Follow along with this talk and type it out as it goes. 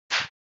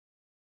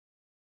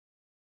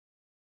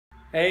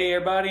Hey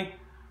everybody,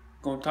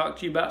 going to talk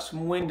to you about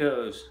some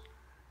windows.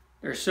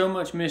 There's so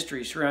much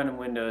mystery surrounding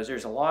windows.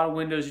 There's a lot of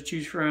windows to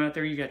choose from out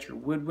there. You got your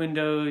wood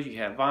windows, you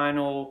have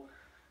vinyl,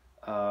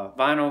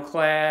 vinyl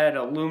clad,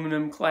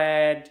 aluminum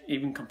clad,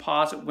 even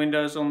composite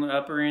windows on the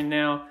upper end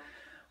now.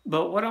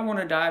 But what I want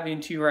to dive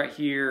into right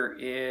here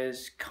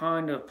is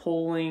kind of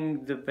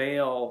pulling the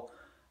veil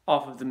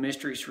off of the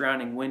mystery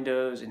surrounding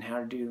windows and how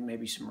to do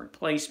maybe some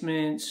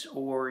replacements,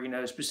 or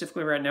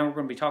specifically right now we're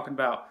going to be talking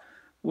about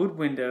wood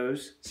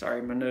windows.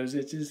 Sorry, my nose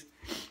itches.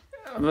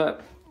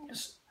 But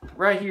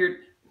right here,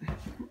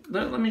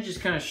 let me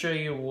just kind of show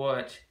you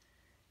what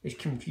is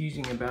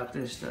confusing about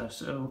this stuff.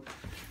 So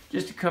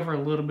just to cover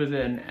a little bit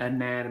of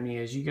anatomy,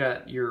 is you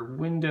got your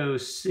window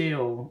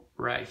sill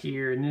right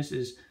here, and this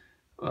is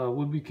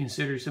would be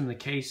considered some of the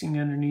casing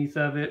underneath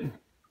of it,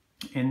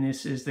 and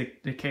this is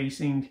the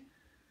casing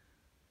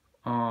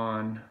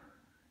on,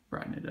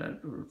 brighten it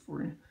up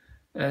for you.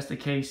 That's the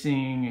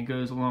casing. It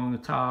goes along the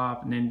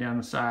top and then down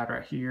the side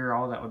right here.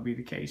 All that would be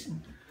the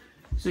casing.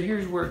 So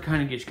here's where it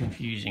kind of gets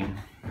confusing.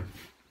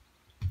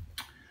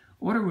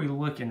 What are we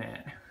looking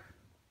at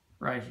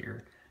right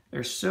here?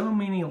 There's so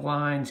many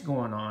lines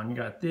going on. You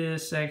got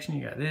this section,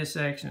 you got this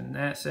section, and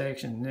that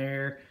section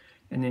there,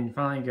 and then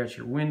finally you got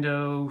your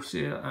window.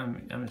 Your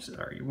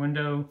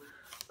window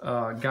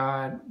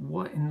guide.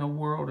 What in the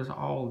world is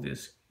all of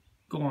this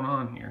going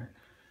on here?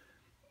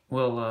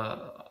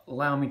 Well,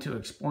 allow me to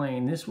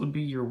explain. This would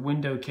be your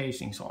window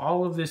casing. So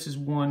all of this is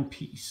one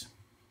piece.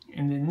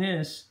 And then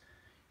this,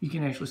 you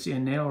can actually see a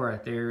nail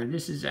right there.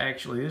 This is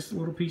actually, this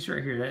little piece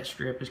right here, that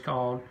strip is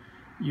called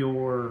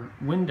your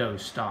window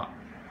stop.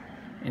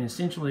 And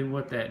essentially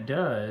what that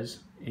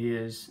does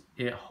is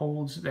it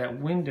holds that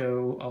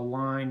window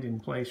aligned in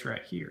place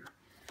right here.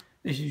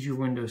 This is your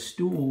window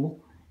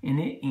stool, and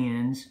it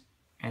ends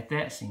at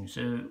that seam.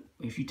 So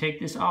if you take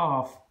this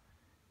off,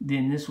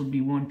 then this would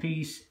be one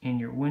piece, and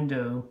your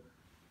window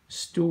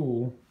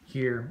stool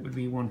here would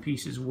be one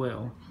piece as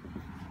well.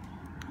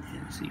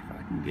 Let's see if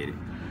I can get it.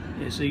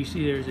 Yeah, so you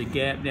see there's a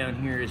gap down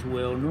here as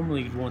well.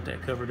 Normally you'd want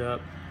that covered up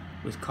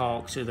with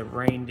caulk so the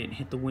rain didn't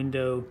hit the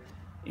window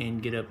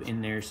and get up in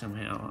there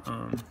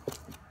somehow.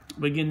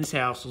 But again, this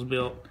house was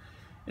built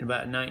in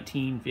about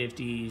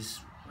 1950s,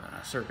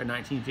 circa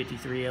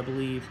 1953, I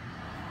believe.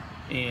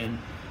 And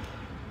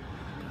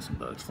got some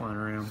bugs flying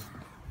around.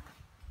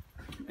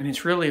 And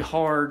it's really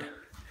hard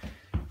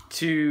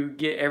to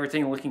get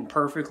everything looking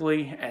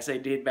perfectly as they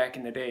did back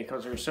in the day,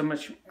 because there's so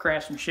much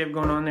craftsmanship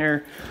going on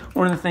there.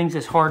 One of the things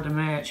that's hard to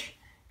match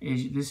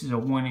is this is a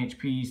 1-inch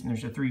piece and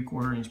there's a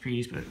 3/4 inch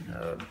piece, but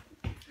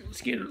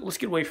let's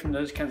get away from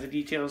those kinds of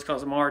details,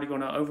 because I'm already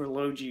going to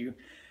overload you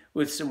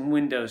with some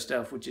window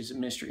stuff, which is a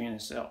mystery in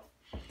itself.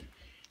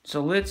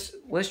 So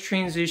let's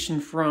transition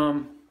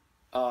from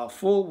a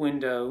full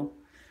window,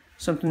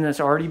 something that's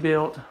already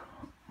built,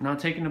 not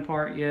taken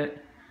apart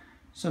yet,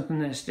 something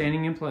that's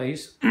standing in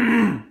place.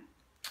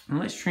 And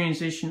let's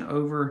transition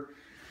over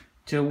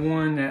to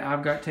one that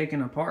I've got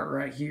taken apart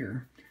right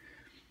here.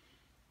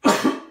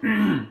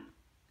 So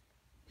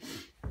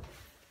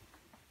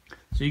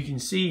you can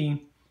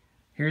see,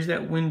 here's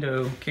that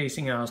window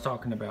casing I was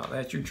talking about.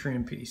 That's your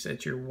trim piece.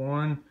 That's your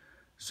one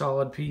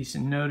solid piece.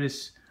 And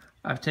notice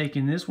I've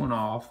taken this one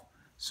off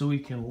so we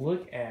can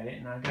look at it,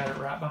 and I got it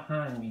right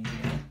behind me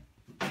here.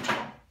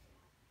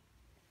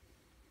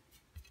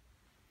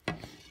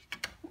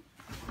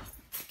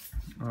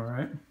 All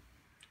right,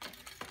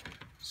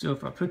 so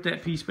if I put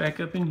that piece back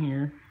up in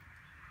here,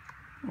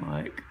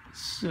 like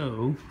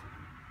so,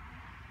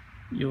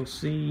 you'll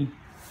see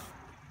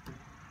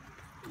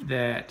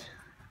that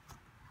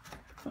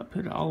if I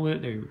put it all the way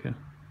up, there we go.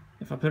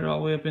 If I put it all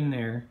the way up in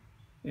there,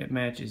 it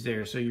matches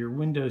there. So your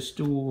window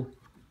stool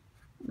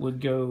would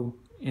go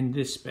in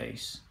this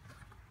space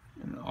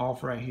and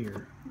off right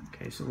here.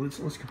 Okay, so let's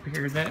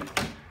compare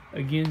that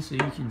again so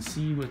you can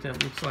see what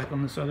that looks like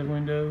on this other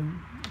window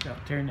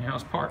without tearing the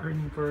house apart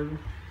any further.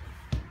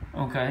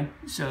 Okay,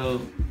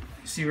 so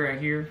see right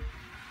here,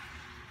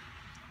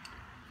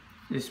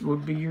 this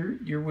would be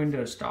your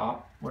window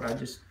stop, what I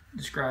just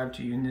described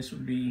to you, and this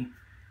would be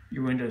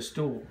your window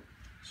stool.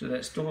 So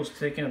that stool is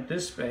taking up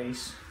this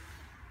space.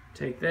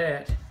 Take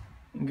that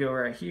and go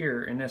right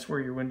here, and that's where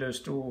your window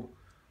stool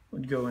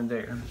would go in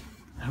there.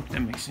 I hope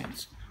that makes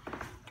sense.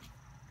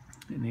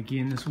 And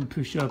again, this would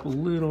push up a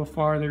little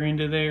farther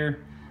into there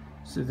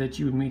so that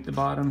you would meet the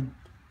bottom.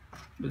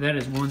 But that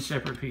is one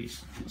separate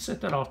piece. Let's set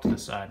that off to the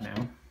side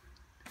now.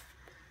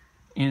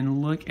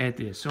 And look at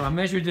this. So I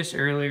measured this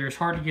earlier. It's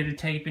hard to get a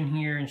tape in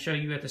here and show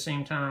you at the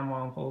same time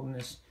while I'm holding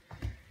this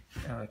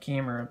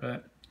camera.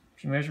 But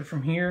if you measure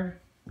from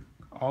here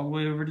all the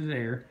way over to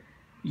there,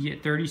 you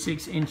get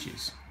 36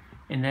 inches.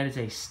 And that is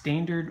a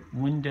standard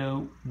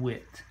window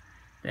width.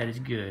 That is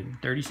good.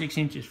 36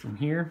 inches from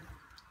here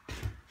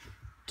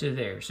to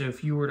there. So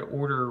if you were to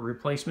order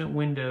replacement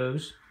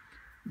windows,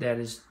 that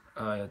is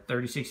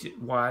 36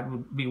 wide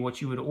would be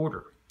what you would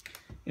order.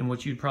 And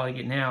what you'd probably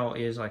get now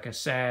is like a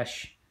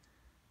sash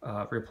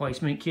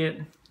replacement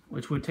kit,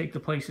 which would take the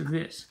place of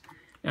this.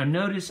 Now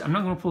notice, I'm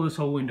not going to pull this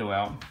whole window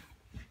out,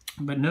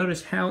 But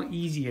notice how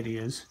easy it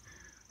is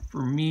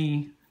for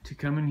me to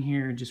come in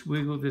here and just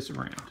wiggle this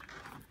around.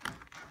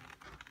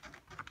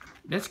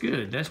 That's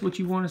good. That's what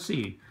you want to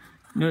see.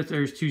 Notice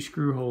there's 2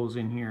 screw holes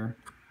in here.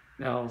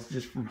 That was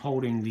just from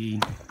holding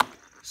the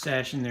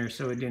sash in there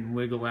so it didn't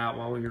wiggle out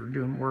while we were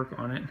doing work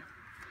on it.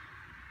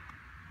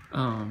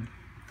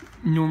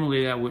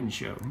 Normally that wouldn't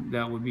show.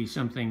 That would be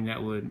something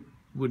that would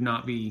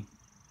not be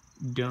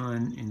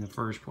done in the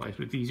first place.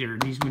 But these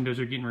windows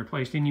are getting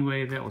replaced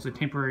anyway. That was a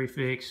temporary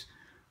fix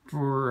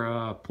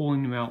for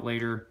pulling them out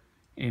later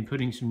and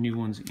putting some new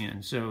ones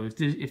in. So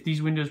if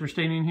these windows were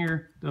staying in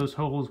here, those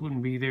holes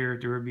wouldn't be there.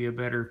 There would be a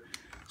better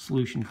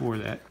solution for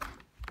that.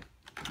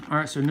 All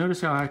right, so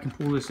notice how I can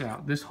pull this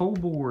out. This whole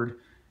board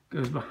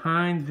goes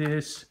behind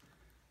this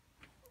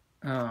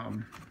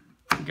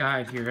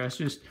guide here. That's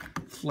just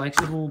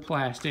flexible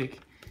plastic,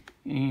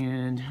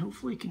 and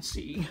hopefully you can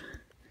see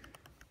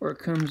where it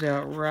comes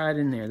out right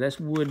in there. That's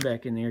wood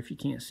back in there if you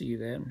can't see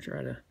that. I'm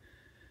trying to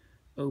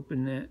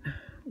open that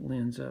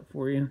lens up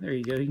for you. There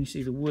you go. You can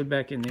see the wood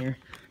back in there.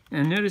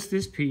 And notice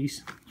this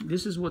piece.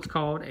 This is what's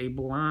called a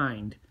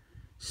blind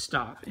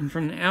stop. And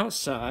from the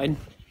outside,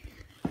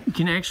 you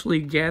can actually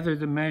gather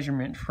the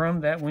measurement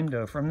from that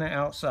window, from the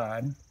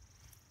outside,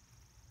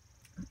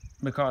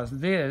 because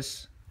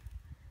this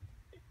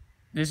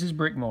is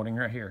brick molding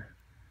right here.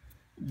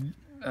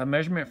 A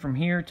measurement from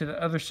here to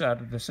the other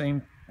side of the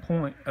same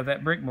point of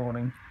that brick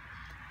molding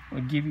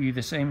would give you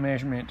the same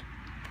measurement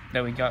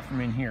that we got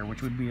from in here,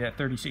 which would be that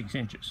 36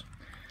 inches.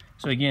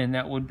 So again,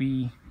 that would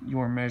be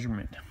your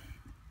measurement.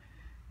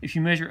 If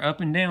you measure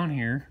up and down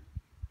here,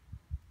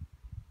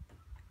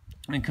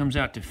 it comes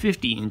out to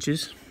 50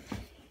 inches,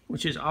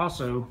 which is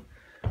also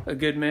a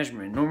good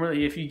measurement.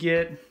 Normally, if you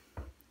get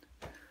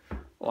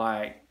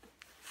like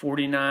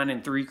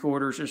 49 3/4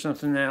 or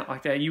something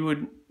like that, you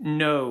would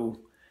know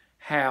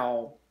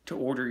how to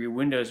order your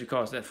windows,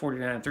 because that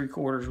 49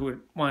 3/4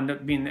 would wind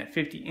up being that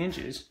 50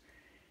 inches.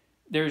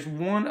 There's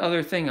one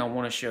other thing I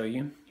want to show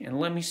you, and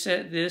let me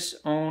set this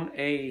on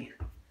a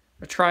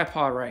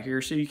tripod right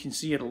here so you can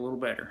see it a little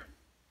better.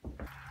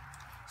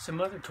 Some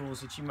other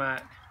tools that you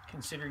might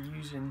consider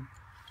using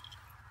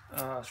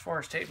as far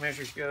as tape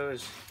measures go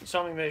is, you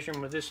saw me measuring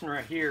with this one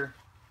right here.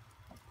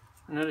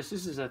 Notice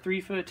this is a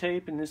 3-foot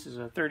tape and this is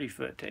a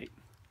 30-foot tape.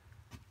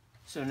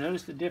 So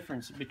notice the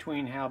difference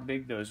between how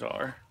big those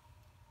are.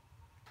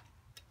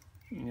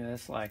 You know,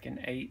 that's like an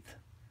 1/8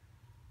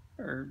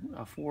 or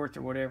a 1/4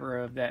 or whatever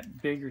of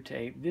that bigger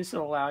tape. This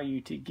will allow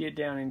you to get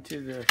down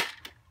into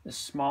the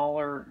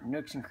smaller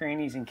nooks and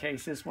crannies in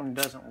case this one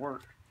doesn't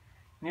work.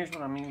 And here's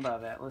what I mean by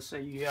that. Let's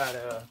say you got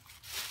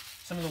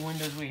some of the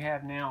windows we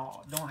have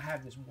now don't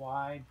have this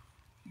wide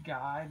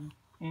guide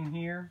in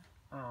here.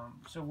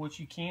 So what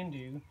you can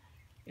do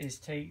is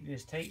take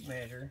this tape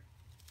measure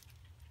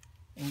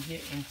and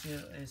get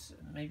into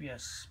maybe a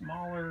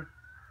smaller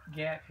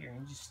gap here,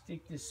 and just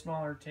stick this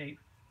smaller tape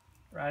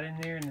right in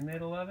there in the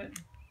middle of it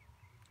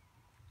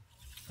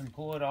and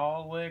pull it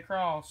all the way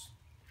across.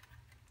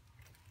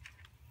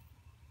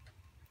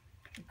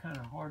 They're kind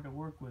of hard to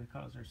work with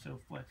because they're so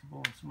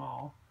flexible and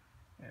small.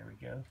 There we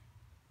go.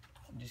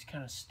 And just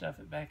kind of stuff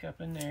it back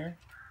up in there.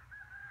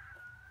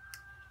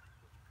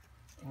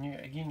 And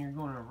again, you're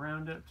going to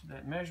round up to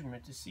that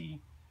measurement to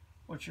see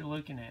what you're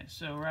looking at.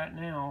 So right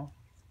now,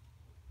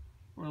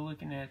 we're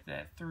looking at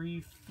that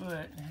 3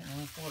 foot. And let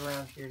me pull it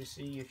around here to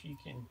see if you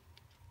can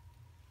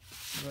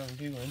see what I'm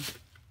doing.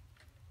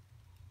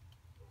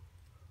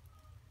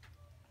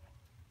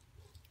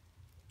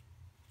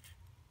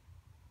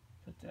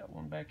 Put that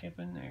one back up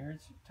in there.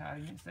 It's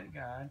tied against that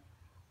guide.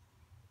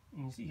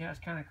 And you see how it's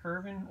kind of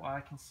curving? Well,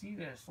 I can see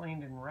that it's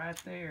landing right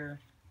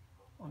there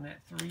on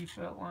that 3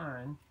 foot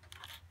line.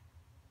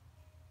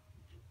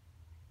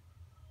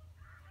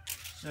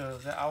 So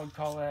that, I would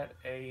call that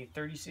a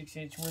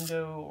 36-inch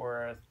window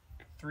or a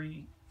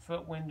 3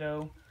 foot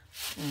window.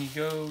 When you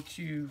go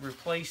to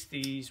replace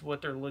these,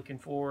 what they're looking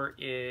for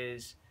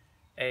is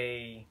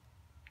a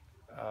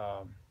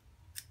I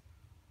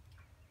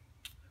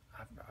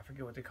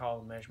forget what they call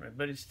the measurement,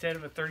 but instead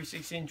of a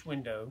 36-inch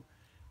window,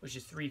 which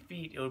is 3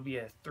 feet, it would be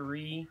a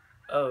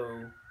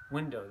 3-0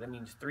 window. That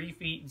means 3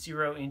 feet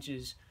 0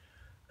 inches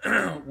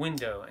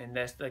window, and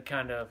that's the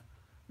kind of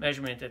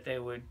measurement that they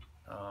would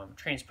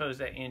transpose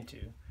that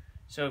into.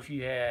 So if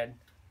you had,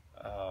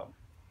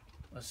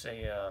 let's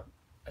say a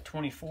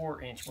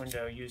 24-inch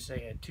window, you'd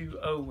say a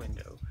 2-0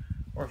 window.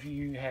 Or if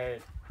you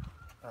had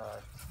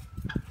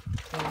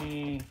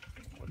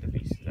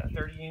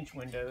 30-inch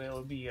window, it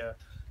would be a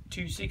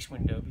 2-6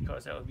 window,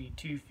 because that would be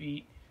 2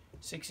 feet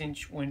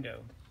 6-inch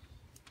window.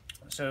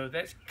 So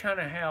that's kind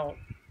of how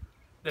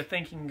the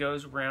thinking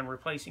goes around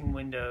replacing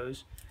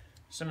windows.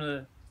 Some of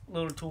the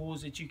little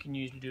tools that you can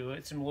use to do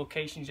it, some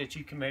locations that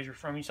you can measure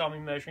from. You saw me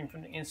measuring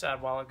from the inside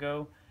a while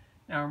ago.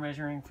 Now we're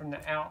measuring from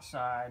the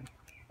outside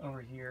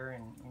over here,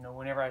 and you know,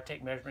 whenever I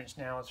take measurements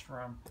now, it's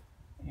from,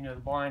 you know,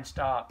 the blind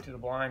stop to the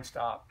blind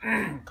stop,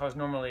 because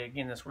normally,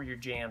 again, that's where your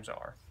jams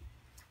are.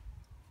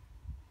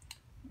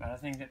 But I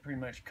think that pretty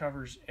much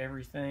covers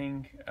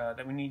everything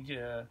that we need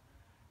to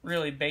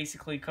really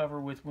basically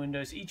cover with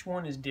windows. Each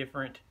one is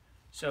different,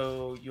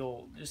 so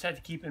you'll just have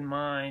to keep in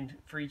mind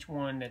for each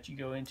one that you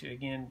go into.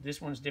 Again,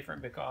 this one's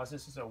different because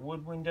this is a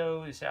wood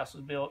window. This house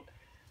was built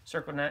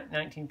circa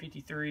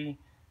 1953.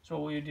 So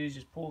what we would do is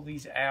just pull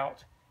these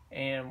out,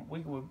 and we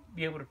would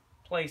be able to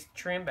place the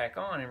trim back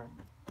on and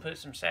put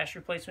some sash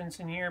replacements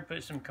in here,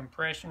 put some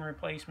compression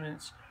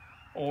replacements,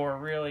 or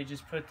really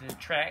just put the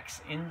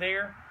tracks in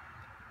there.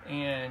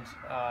 And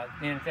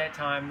then at that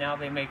time, now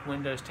they make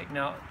windows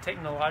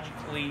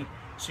technologically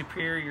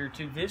superior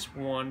to this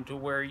one, to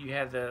where you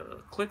have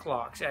the click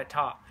locks at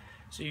top.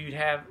 So you'd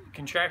have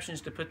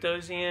contraptions to put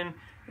those in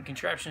and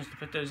contraptions to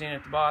put those in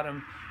at the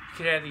bottom. You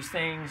could have these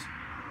things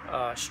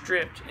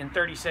stripped in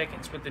 30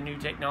 seconds with the new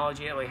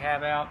technology that we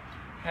have out.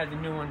 Have the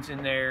new ones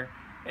in there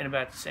in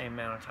about the same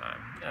amount of time,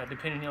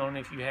 depending on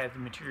if you have the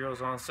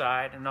materials on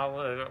site and all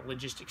the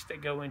logistics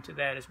that go into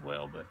that as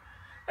well. But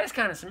that's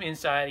kind of some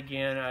insight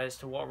again as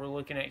to what we're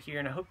looking at here,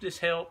 and I hope this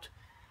helped.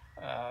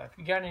 If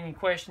you got any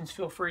questions,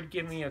 feel free to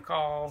give me a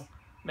call,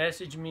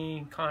 message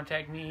me,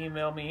 contact me,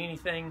 email me,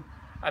 anything.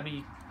 I'd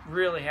be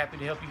really happy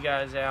to help you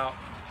guys out.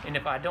 And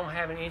if I don't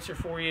have an answer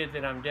for you,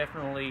 then I'm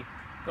definitely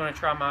going to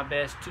try my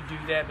best to do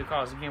that,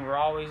 because again, we're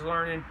always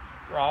learning,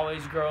 we're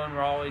always growing,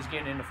 we're always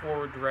getting in the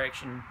forward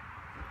direction.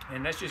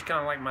 And that's just kind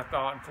of like my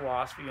thought and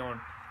philosophy on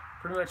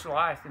pretty much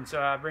life. And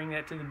so I bring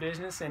that to the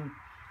business, and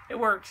it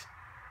works.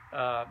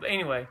 But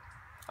anyway,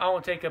 I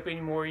won't take up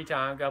any more of your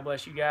time. God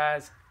bless you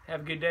guys.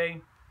 Have a good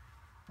day.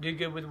 Do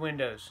good with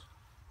Windows.